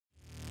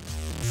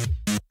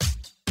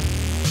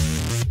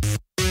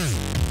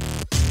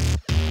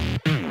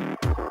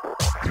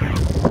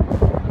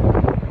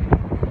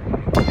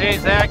Hey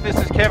Zach, this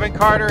is Kevin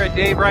Carter at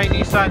Dave Wright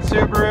Nissan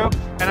Subaru,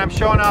 and I'm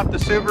showing off the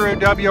Subaru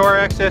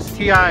WRX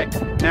STI.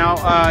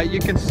 Now you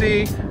can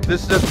see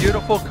this is a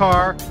beautiful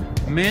car,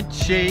 mint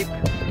shape,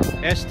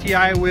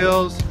 STI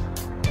wheels,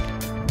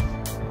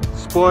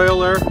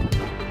 spoiler.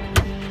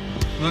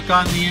 Look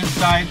on the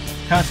inside,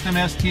 custom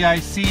STI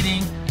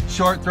seating,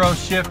 short throw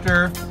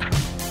shifter.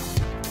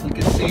 You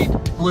can see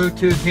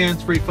Bluetooth,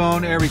 hands-free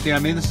phone, everything. I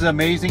mean, this is an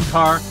amazing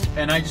car,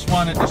 and I just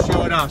wanted to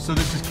show it off. So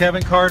this is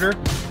Kevin Carter,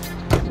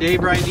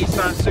 Dave Wright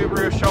Nissan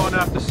Subaru, showing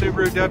off the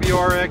Subaru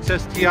WRX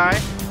STI.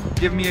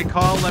 Give me a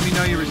call, let me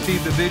know you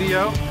received the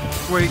video.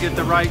 It's where you get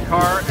the right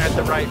car at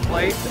the right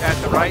place at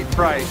the right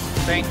price.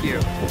 Thank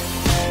you.